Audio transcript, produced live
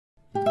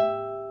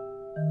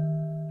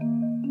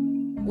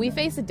We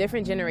face a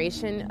different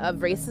generation of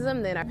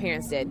racism than our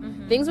parents did.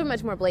 Things were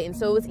much more blatant,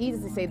 so it was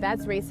easy to say,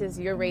 that's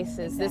racist, you're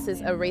racist, this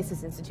is a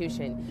racist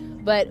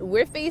institution. But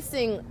we're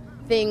facing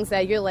things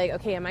that you're like,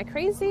 okay, am I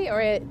crazy,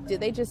 or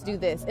did they just do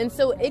this? And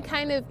so it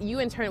kind of, we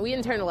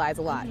internalize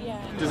a lot.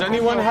 Does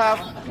anyone have,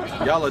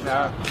 y'all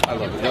are, I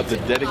love it, the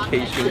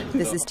dedication.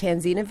 This is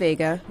Tanzina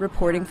Vega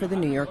reporting for the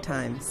New York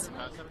Times.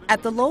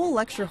 At the Lowell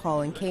Lecture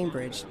Hall in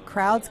Cambridge,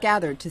 crowds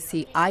gathered to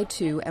see I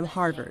Too Am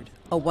Harvard,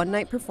 a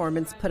one-night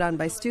performance put on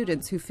by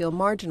students who feel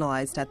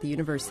marginalized at the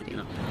university.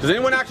 Does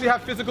anyone actually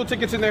have physical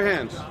tickets in their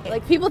hands?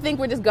 Like, people think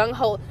we're just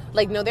gung-ho.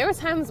 Like, no, there were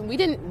times we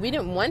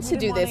didn't want to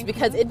do this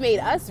because it made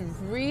us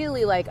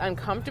really, like,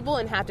 uncomfortable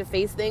and have to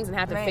face things and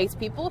have to face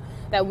people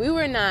that we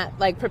were not,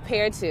 like,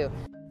 prepared to.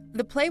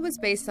 The play was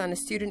based on a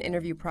student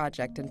interview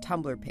project and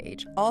Tumblr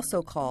page,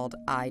 also called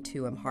I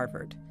Too Am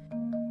Harvard.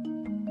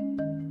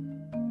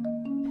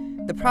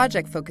 The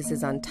project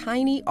focuses on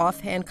tiny,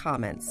 offhand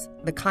comments,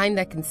 the kind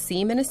that can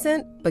seem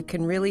innocent but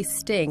can really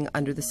sting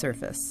under the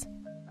surface.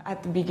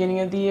 At the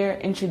beginning of the year,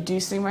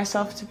 introducing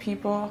myself to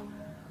people,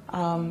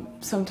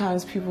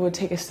 sometimes people would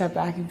take a step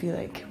back and be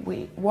like,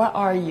 wait, what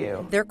are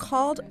you? They're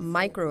called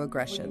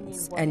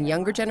microaggressions, and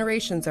younger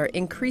generations are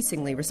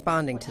increasingly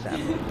responding to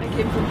them. I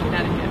came from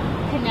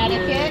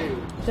Connecticut.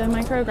 The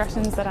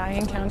microaggressions that I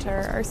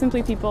encounter are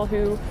simply people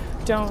who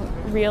don't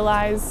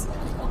realize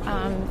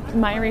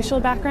my racial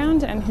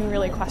background and who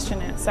really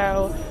question it.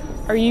 So,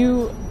 are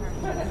you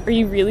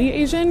really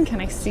Asian? Can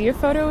I see a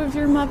photo of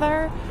your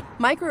mother?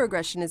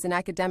 Microaggression is an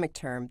academic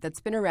term that's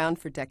been around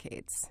for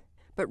decades.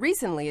 But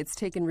recently it's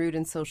taken root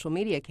in social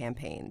media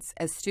campaigns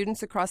as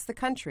students across the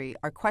country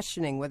are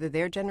questioning whether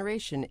their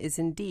generation is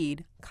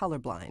indeed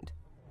colorblind.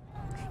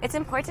 It's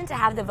important to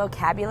have the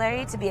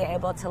vocabulary to be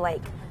able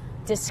to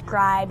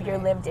describe your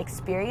lived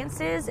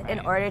experiences in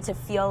order to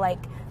feel like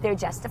they're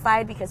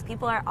justified, because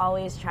people are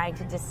always trying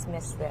to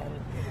dismiss them.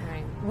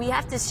 Right. We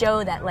have to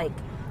show that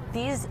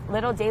these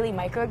little daily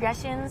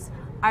microaggressions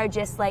are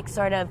just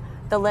sort of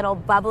the little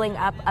bubbling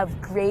up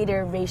of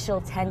greater racial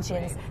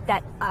tensions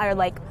that are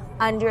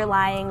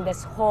underlying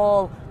this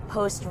whole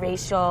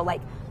post-racial,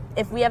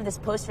 if we have this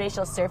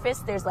post-racial surface,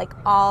 there's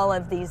all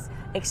of these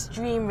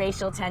extreme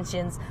racial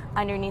tensions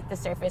underneath the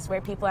surface where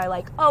people are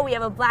like, oh, we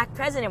have a black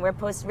president, we're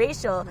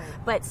post-racial,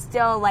 but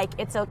still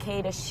it's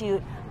okay to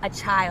shoot a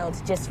child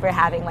just for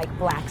having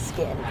black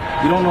skin.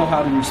 You don't know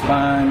how to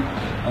respond,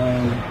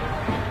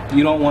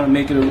 you don't want to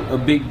make it a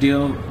big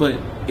deal, but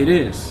it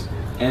is.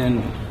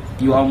 And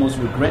you almost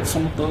regret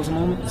some of those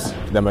moments.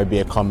 There might be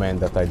a comment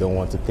that I don't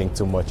want to think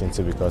too much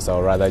into because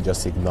I'll rather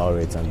just ignore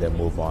it and then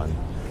move on.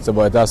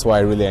 But that's why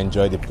I really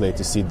enjoy the play,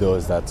 to see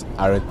those that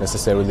aren't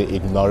necessarily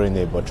ignoring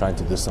it but trying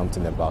to do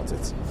something about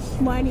it.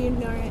 Why do you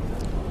ignore it?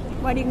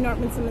 Why do you ignore it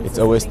when someone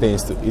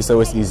it's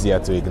always easier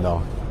to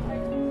ignore.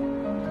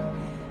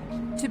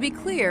 To be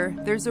clear,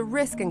 there's a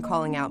risk in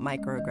calling out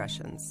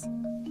microaggressions.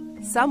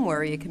 Some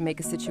worry it can make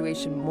a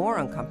situation more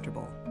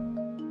uncomfortable.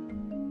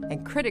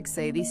 And critics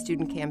say these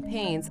student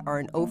campaigns are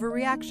an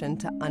overreaction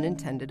to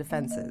unintended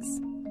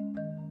offenses.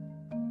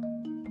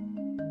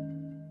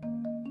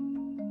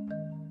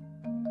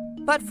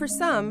 But for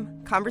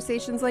some,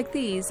 conversations like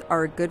these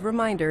are a good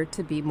reminder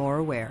to be more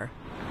aware.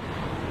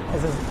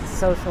 As a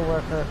social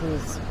worker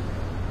who's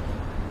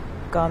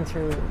gone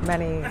through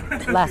many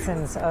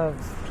lessons of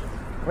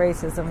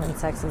racism and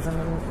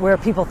sexism, where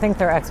people think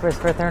they're experts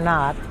but they're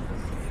not,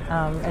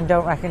 and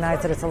don't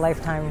recognize that it's a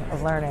lifetime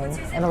of learning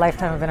and a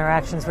lifetime of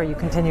interactions where you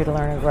continue to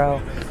learn and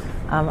grow,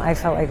 I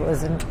felt like it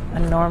was an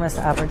enormous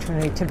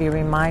opportunity to be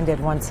reminded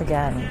once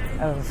again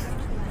of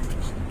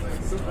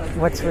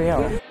what's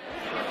real.